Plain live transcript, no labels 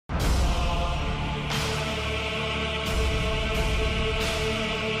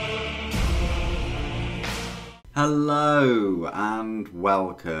Hello and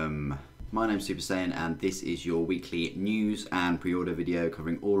welcome. My name's Super Saiyan and this is your weekly news and pre-order video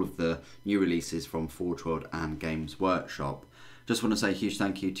covering all of the new releases from Forge World and Games Workshop. Just want to say a huge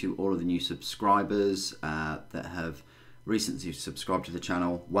thank you to all of the new subscribers that have recently subscribed to the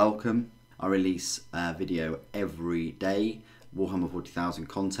channel. Welcome. I release a video every day, Warhammer 40,000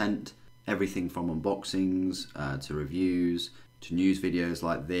 content, everything from unboxings to reviews to news videos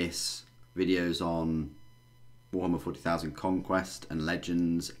like this, videos on Warhammer 40,000 Conquest and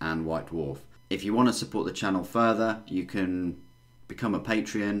Legends and White Dwarf. If you want to support the channel further, you can become a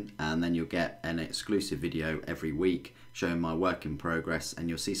Patreon and then you'll get an exclusive video every week showing my work in progress, and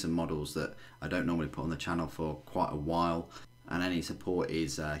you'll see some models that I don't normally put on the channel for quite a while, and any support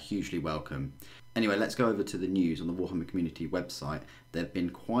is hugely welcome. Anyway, let's go over to the news on the Warhammer community website. There have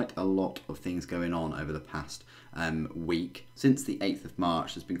been quite a lot of things going on over the past week. Since the 8th of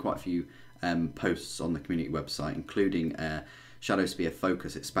March, there's been quite a few posts on the community website, including Shadow Spear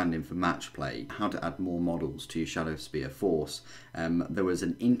Focus expanding for match play, how to add more models to Shadow Spear Force. There was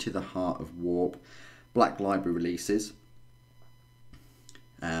an Into the Heart of Warp Black Library releases,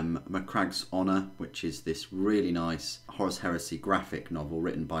 McCragg's Honour, which is this really nice Horus Heresy graphic novel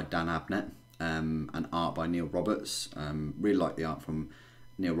written by Dan Abnett, and art by Neil Roberts. Really like the art from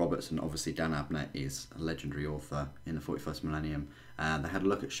Neil Roberts, and obviously Dan Abnett is a legendary author in the 41st millennium. They had a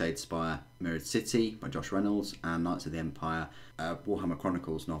look at Shadespire Mirrored City by Josh Reynolds and Knights of the Empire, a Warhammer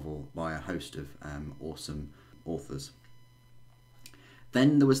Chronicles novel by a host of awesome authors.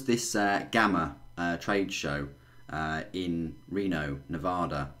 Then there was this Gamma trade show in Reno,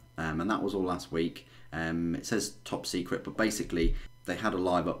 Nevada, and that was all last week. It says top secret, but basically they had a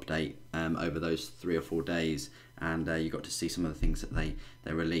live update over those 3 or 4 days, and you got to see some of the things that they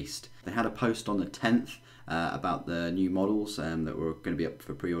released. They had a post on the 10th about the new models that were going to be up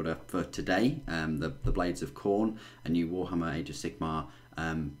for pre-order for today. The Blades of Khorne, a new Warhammer Age of Sigmar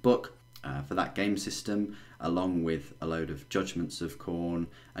book for that game system, along with a load of Judgments of Khorne,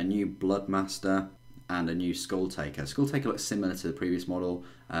 a new Bloodmaster, and a new Skulltaker. Skulltaker looks similar to the previous model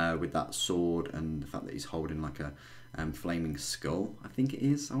with that sword and the fact that he's holding like a flaming skull, I think it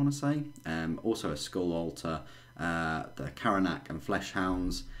is, I want to say. Also a Skull Altar, the Karanak and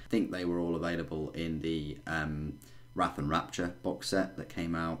Fleshhounds. I think they were all available in the Wrath and Rapture box set that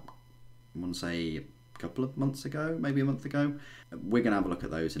came out, I want to say, a couple of months ago, maybe a month ago. We're going to have a look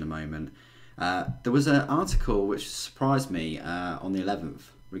at those in a moment. There was an article which surprised me on the 11th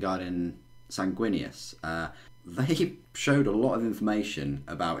regarding Sanguinius. They showed a lot of information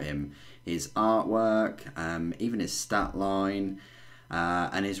about him, his artwork, even his stat line,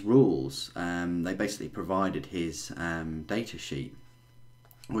 and his rules. They basically provided his data sheet.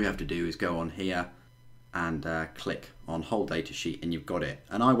 All you have to do is go on here and click on whole data sheet and you've got it.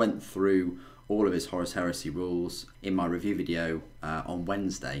 And I went through all of his Horus Heresy rules in my review video on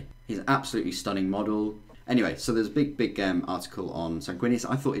Wednesday. He's an absolutely stunning model. Anyway, so there's a big article on Sanguinius.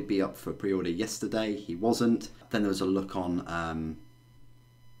 I thought he'd be up for pre-order yesterday. He wasn't. Then there was a look on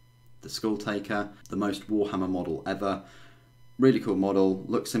the Skulltaker, the most Warhammer model ever. Really cool model,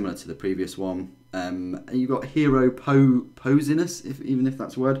 looks similar to the previous one. And you've got hero posiness, even if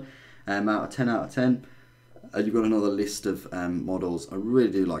that's a word, out of 10 out of 10. And you've got another list of models. I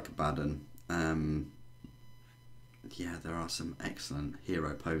really do like Abaddon. Yeah, there are some excellent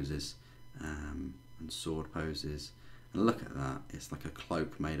hero poses and sword poses. And look at that, it's like a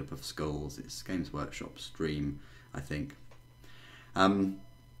cloak made up of skulls. It's Games Workshop's dream, I think.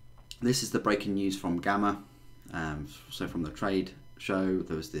 This is the breaking news from Gamma. So from the trade show,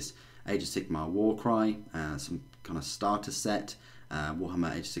 there was this Age of Sigmar Warcry, some kind of starter set,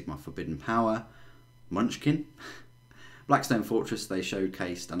 Warhammer Age of Sigmar Forbidden Power, Munchkin, Blackstone Fortress they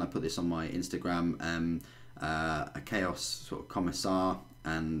showcased, and I put this on my Instagram, a Chaos sort of Commissar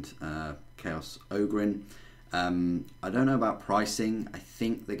and Chaos Ogrin. I don't know about pricing. I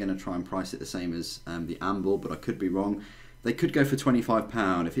think they're going to try and price it the same as the Amble, but I could be wrong. They could go for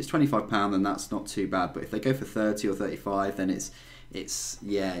 £25. If it's £25, then that's not too bad. But if they go for 30 or 35, then it's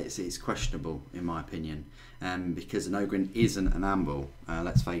questionable in my opinion. Because an Ogrin isn't an Amble.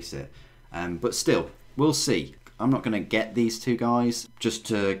 Let's face it. But still, we'll see. I'm not going to get these two guys just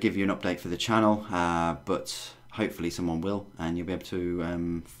to give you an update for the channel. But hopefully someone will, and you'll be able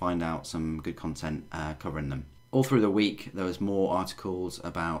to find out some good content covering them. All through the week there was more articles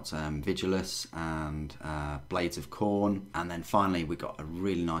about Vigilus and Blades of Khorne, and then finally we got a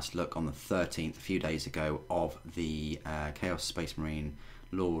really nice look on the 13th, a few days ago, of the Chaos Space Marine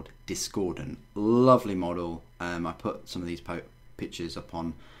Lord Discordant. Lovely model. I put some of these pictures up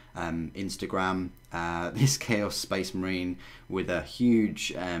on Instagram. This Chaos Space Marine with a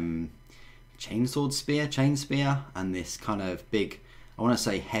huge chain spear, and this kind of big, I want to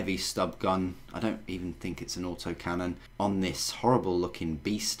say heavy stub gun. I don't even think it's an autocannon, on this horrible looking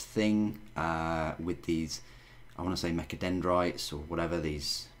beast thing with these, I want to say mechadendrites or whatever,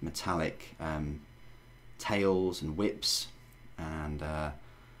 these metallic tails and whips, and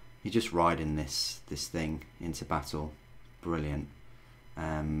you're just riding this thing into battle. Brilliant.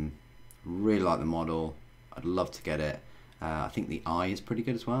 Really like the model. I'd love to get it. I think the eye is pretty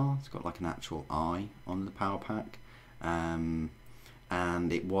good as well. It's got like an actual eye on the power pack. And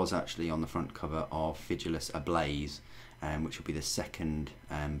it was actually on the front cover of Vigilus Ablaze, which will be the second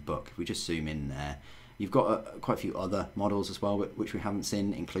book. If we just zoom in there, you've got quite a few other models as well, which we haven't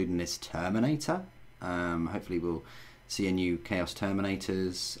seen, including this Terminator. Hopefully we'll see a new Chaos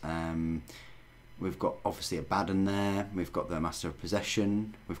Terminators. We've got obviously a Baden there. We've got the Master of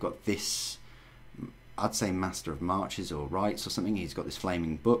Possession. We've got this, I'd say Master of Marches or Rites or something. He's got this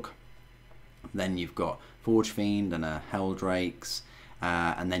flaming book. Then you've got Forge Fiend and a Helldrakes.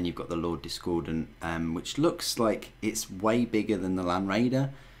 And then you've got the Lord Discordant, which looks like it's way bigger than the Land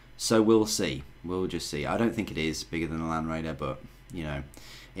Raider. So we'll see. We'll just see. I don't think it is bigger than the Land Raider, but you know,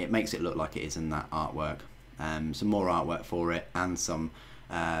 it makes it look like it is in that artwork. Some more artwork for it, and some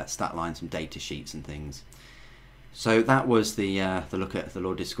stat lines, some data sheets and things. So that was the look at the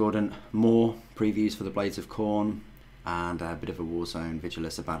Lord Discordant. More previews for the Blades of Khorne, and a bit of a Warzone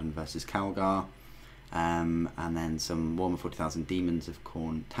Vigilus Abaddon versus Calgar. And then some Warhammer 40,000 Demons of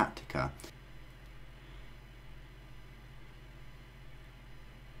Khorne Tactica.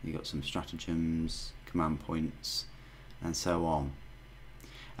 You got some stratagems, command points, and so on.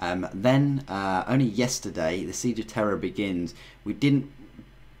 Then only yesterday, the Siege of Terror begins. We didn't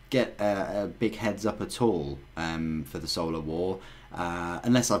get a big heads up at all for the Solar War,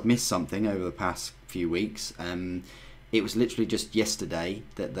 unless I've missed something over the past few weeks. It was literally just yesterday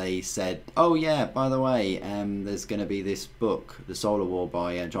that they said, oh yeah, by the way, there's going to be this book, The Solar War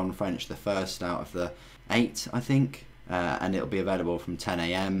by John French, the first out of the 8, I think, and it'll be available from 10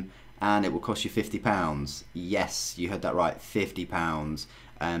 AM, and it will cost you £50. Yes, you heard that right, £50.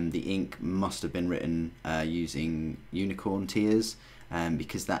 The ink must have been written using unicorn tears,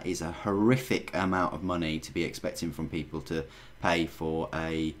 because that is a horrific amount of money to be expecting from people to pay for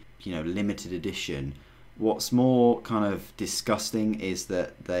a, you know, limited edition. What's more kind of disgusting is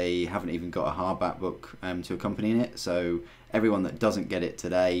that they haven't even got a hardback book to accompany it, so everyone that doesn't get it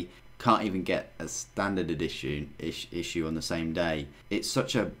today can't even get a standard edition issue on the same day. It's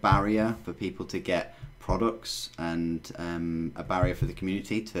such a barrier for people to get products, and a barrier for the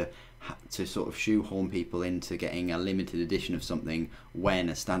community to sort of shoehorn people into getting a limited edition of something when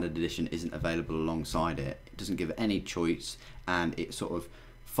a standard edition isn't available alongside it. It doesn't give any choice, and it sort of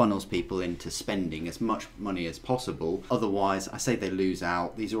funnels people into spending as much money as possible. Otherwise, I say they lose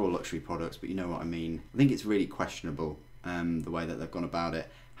out. These are all luxury products, but you know what I mean. I think it's really questionable the way that they've gone about it.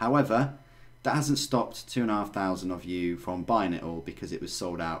 However, that hasn't stopped 2,500 of you from buying it all, because it was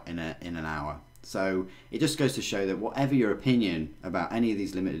sold out in an hour. So it just goes to show that whatever your opinion about any of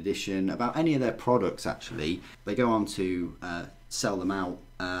these limited edition, about any of their products actually, they go on to sell them out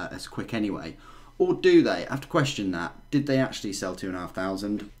as quick anyway. Or do they? I have to question that. Did they actually sell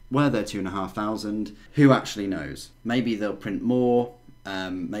 2,500? Were there 2,500? Who actually knows? Maybe they'll print more.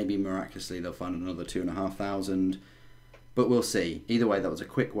 Maybe miraculously they'll find another 2,500. But we'll see. Either way, that was a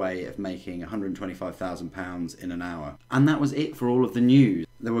quick way of making £125,000 in an hour. And that was it for all of the news.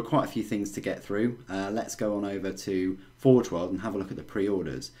 There were quite a few things to get through. Let's go on over to Forge World and have a look at the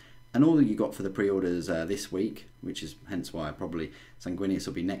pre-orders. And all that you got for the pre-orders this week, which is hence why probably Sanguinius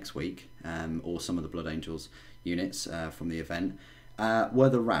will be next week, or some of the Blood Angels units from the event, were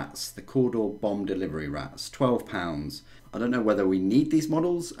the rats, the Cawdor Bomb Delivery rats, £12. I don't know whether we need these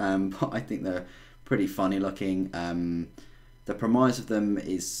models, but I think they're pretty funny looking. The premise of them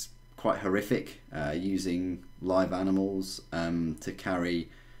is quite horrific, using live animals to carry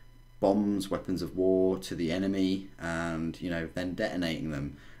bombs, weapons of war to the enemy, and you know, then detonating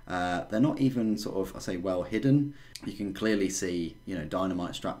them. They're not even sort of, I say, well hidden. You can clearly see, you know,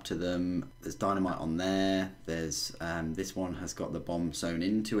 dynamite strapped to them. There's dynamite on there. There's this one has got the bomb sewn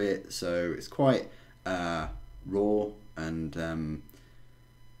into it, so it's quite raw and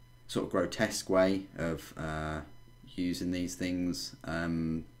sort of grotesque way of using these things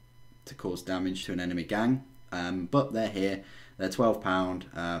to cause damage to an enemy gang. But they're here. They're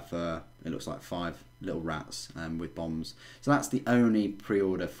 £12 for, it looks like 5 little rats with bombs. So that's the only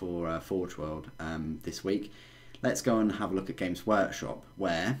pre-order for Forge World this week. Let's go and have a look at Games Workshop,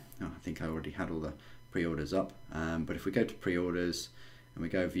 where, oh, I think I already had all the pre-orders up, but if we go to pre-orders and we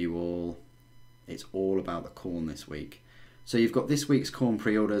go view all, it's all about the Khorne this week. So you've got this week's Khorne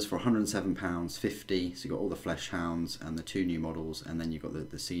pre-orders for £107.50. So you've got all the Flesh Hounds and the 2 new models, and then you've got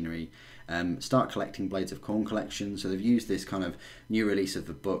the scenery. Start collecting Blades of Khorne collection. So they've used this kind of new release of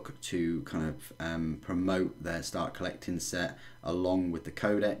the book to kind of promote their Start Collecting set along with the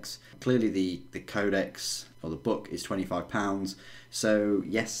codex. Clearly the codex or the book is £25. So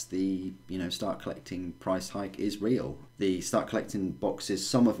yes, the Start Collecting price hike is real. The Start Collecting boxes,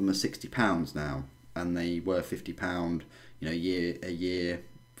 some of them are £60 now, and they were £50 a year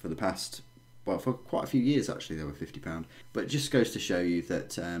for the past, well, for quite a few years actually they were £50. But it just goes to show you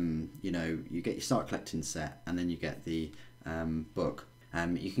that you get your Start Collecting set, and then you get the book.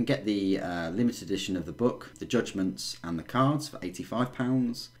 You can get the limited edition of the book, the judgments and the cards for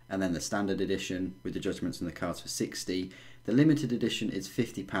 £85, and then the standard edition with the judgments and the cards for £60. The limited edition is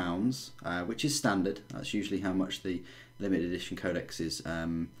 £50, which is standard. That's usually how much the limited edition codex is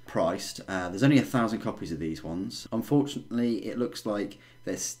priced. There's only 1,000 copies of these ones. Unfortunately, it looks like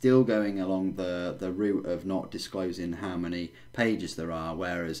they're still going along the route of not disclosing how many pages there are,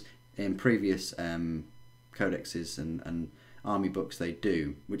 whereas in previous codexes and army books they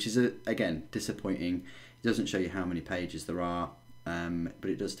do, which is again disappointing. It doesn't show you how many pages there are,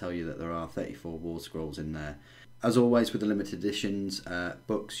 but it does tell you that there are 34 war scrolls in there. As always with the limited editions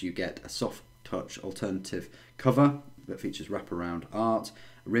books, you get a soft touch alternative cover that features wraparound art,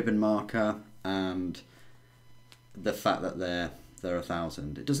 a ribbon marker, and the fact that they're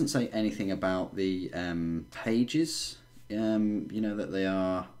 1,000. It doesn't say anything about the pages,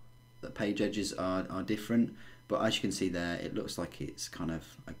 that page edges are different, but as you can see there, it looks like it's kind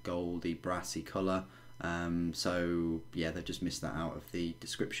of a goldy brassy colour. So yeah, they've just missed that out of the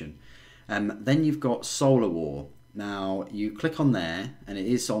description. Then you've got Solar War. Now you click on there, and it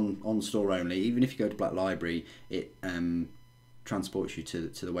is on store only. Even if you go to Black Library, it transports you to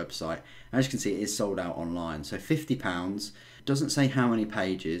the website. As you can see, it is sold out online. So £50. Doesn't say how many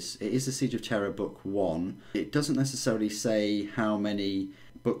pages. It is the Siege of Terror book 1. It doesn't necessarily say how many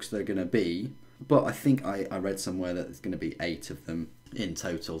books there are going to be, but I think I read somewhere that there's going to be 8 of them in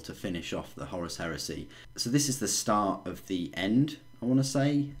total to finish off the Horus Heresy. So this is the start of the end, I want to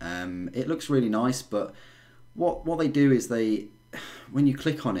say. It looks really nice, but what they do is when you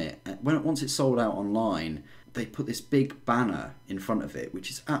click on it, once it's sold out online, they put this big banner in front of it, which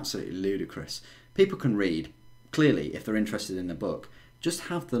is absolutely ludicrous. People can read, clearly, if they're interested in the book. Just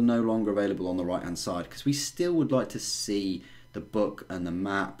have the no longer available on the right hand side, because we still would like to see the book and the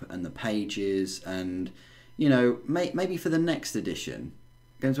map and the pages, and maybe for the next edition,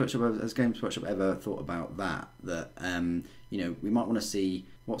 Games Workshop ever thought about that we might want to see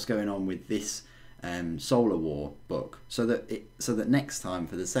what's going on with this Solar War book, so that next time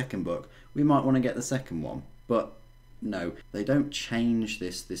for the second book we might want to get the second one. But no, they don't change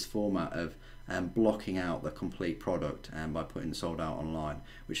this format of blocking out the complete product by putting sold out online,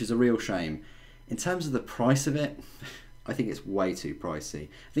 which is a real shame. In terms of the price of it, I think it's way too pricey.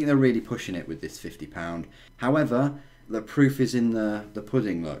 I think they're really pushing it with this £50. However, the proof is in the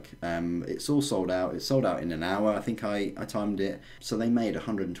pudding, look. It's all sold out. It's sold out in an hour. I think I timed it. So they made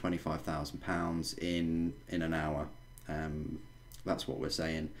 £125,000 in an hour. That's what we're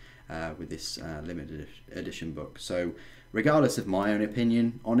saying with this limited edition book. So regardless of my own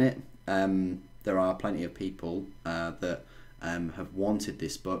opinion on it, there are plenty of people that have wanted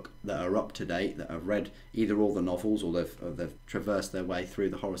this book, that are up to date, that have read either all the novels or they've traversed their way through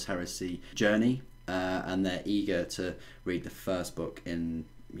the Horus Heresy journey, and they're eager to read the first book in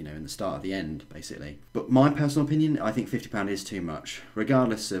the start of the end, basically. But my personal opinion, I think £50 is too much,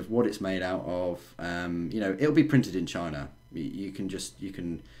 regardless of what it's made out of. It'll be printed in China. You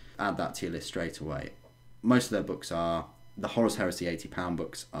can add that to your list straight away. Most of their books are, the Horus Heresy £80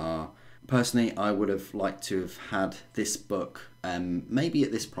 books are. Personally, I would have liked to have had this book maybe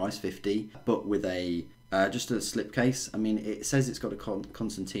at this price, 50, but with just a slipcase. I mean, it says it's got a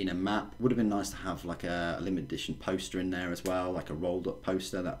Constantina map. Would have been nice to have like a limited edition poster in there as well, like a rolled up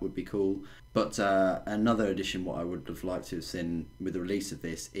poster. That would be cool. But another edition, what I would have liked to have seen with the release of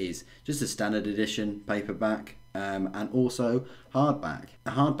this is just a standard edition paperback, and also hardback,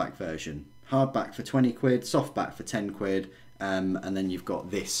 a hardback version. Hardback for 20 quid, softback for 10 quid, and then you've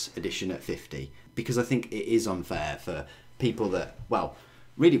got this edition at 50. Because I think it is unfair for people that,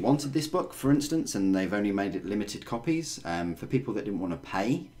 really wanted this book, for instance, and they've only made it limited copies, for people that didn't want to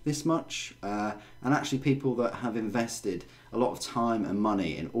pay this much, and actually people that have invested a lot of time and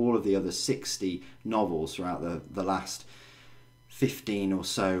money in all of the other 60 novels throughout the last 15 or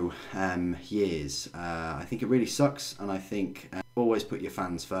so years. I think it really sucks, and I think always put your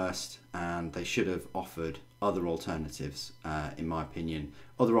fans first, and they should have offered other alternatives, in my opinion,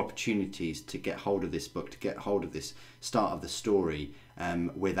 other opportunities to get hold of this book, to get hold of this start of the story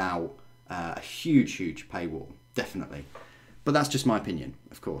without a huge paywall, definitely. But that's just my opinion,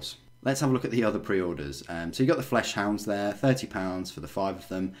 of course. Let's have a look at the other pre-orders. So you got the Flesh Hounds there, £30 for the 5 of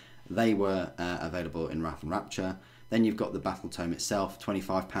them. They were available in Wrath and Rapture. Then you've got the Battle Tome itself,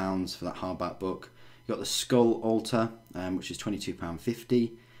 £25 for that hardback book. You've got the Skull Altar, which is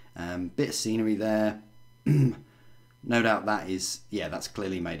 £22.50. Bit of scenery there. No doubt that is, yeah, that's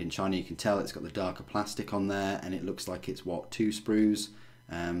clearly made in China. You can tell it's got the darker plastic on there, and it looks like it's, what, 2 sprues?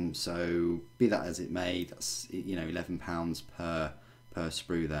 So be that as it may, that's, you know, £11 per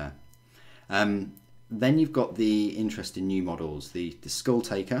sprue there. Then you've got the interesting new models, the Skull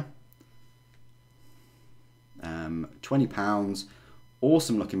Taker, £20,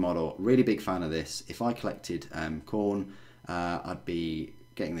 awesome looking model, really big fan of this. If I collected Khorne, I'd be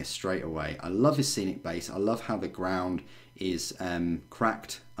getting this straight away. I love his scenic base. I love how the ground is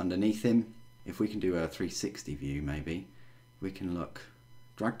cracked underneath him. If we can do a 360 view, maybe we can look,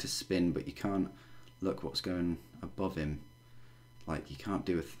 drag to spin, but you can't look what's going above him. Like, you can't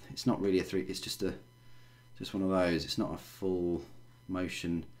do it's not really a three, it's just one of those. It's not a full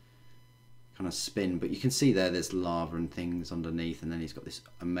motion kind of spin, but you can see there's lava and things underneath, and then he's got this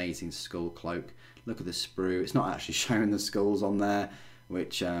amazing skull cloak. Look at the sprue. It's not actually showing the skulls on there,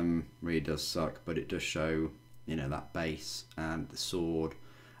 which really does suck, but it does show, you know, that base and the sword.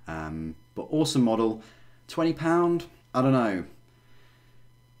 But awesome model. £20, I don't know,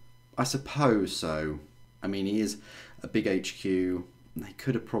 I suppose so. I mean, he is a big HQ. They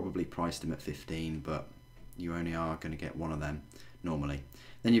could have probably priced him at 15, but you only are going to get one of them normally.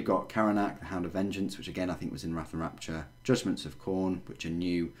 Then you've got Karanak, the Hound of Vengeance, which again I think was in Wrath and Rapture. Judgments of Khorne, which are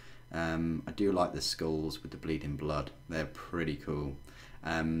new. I do like the skulls with the bleeding blood. They're pretty cool.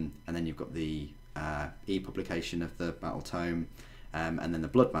 And then you've got the e-publication of the Battle Tome, and then the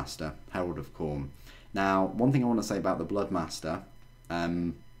Bloodmaster, Herald of Khorne. Now, one thing I want to say about the Bloodmaster,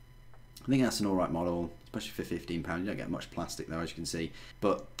 I think that's an alright model, especially for £15. You don't get much plastic though, as you can see,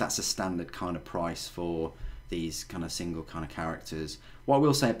 but that's a standard kind of price for these kind of single kind of characters. What I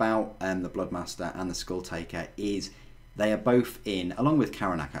will say about the Bloodmaster and the Skull Taker is they are both in, along with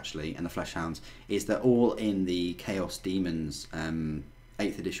Karanak actually, and the Flesh Hounds, is they're all in the Chaos Demons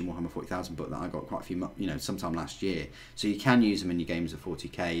 8th edition Warhammer 40,000 book that I got quite a few, you know, sometime last year. So you can use them in your games at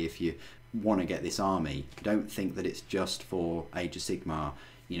 40k if you want to get this army. Don't think that it's just for Age of Sigmar.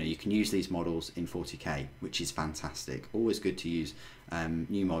 You know, you can use these models in 40k, which is fantastic. Always good to use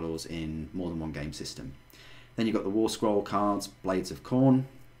new models in more than one game system. Then you've got the War Scroll cards, Blades of Khorne,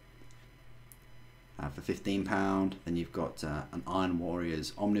 for £15. Then you've got an Iron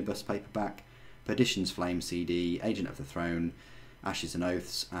Warriors Omnibus paperback, Perdition's Flame CD, Agent of the Throne, Ashes and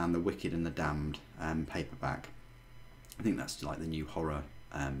Oaths, and The Wicked and the Damned paperback. I think that's like the new horror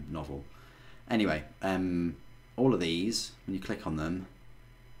novel. Anyway, all of these, when you click on them,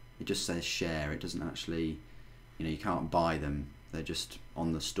 it just says share. It doesn't actually, you know, you can't buy them. They're just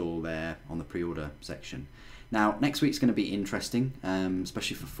on the stall there on the pre-order section. Now, next week's going to be interesting,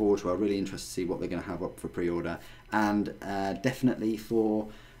 especially for Forge. We're really interested to see what they're going to have up for pre-order, and definitely for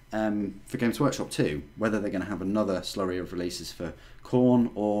Games Workshop too. Whether they're going to have another slurry of releases for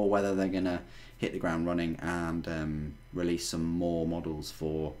Khorne, or whether they're going to hit the ground running and release some more models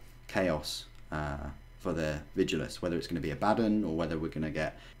for Chaos for the Vigilus. Whether it's going to be a Baden or whether we're going to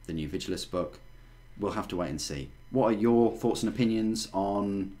get the new Vigilus book, we'll have to wait and see. What are your thoughts and opinions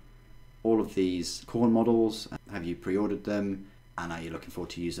on all of these Khorne models? Have you pre-ordered them, and are you looking forward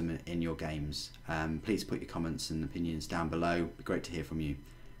to use them in your games? Please put your comments and opinions down below. It'd be great to hear from you.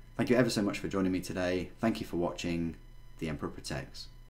 Thank you ever so much for joining me today. Thank you for watching. The Emperor Protects.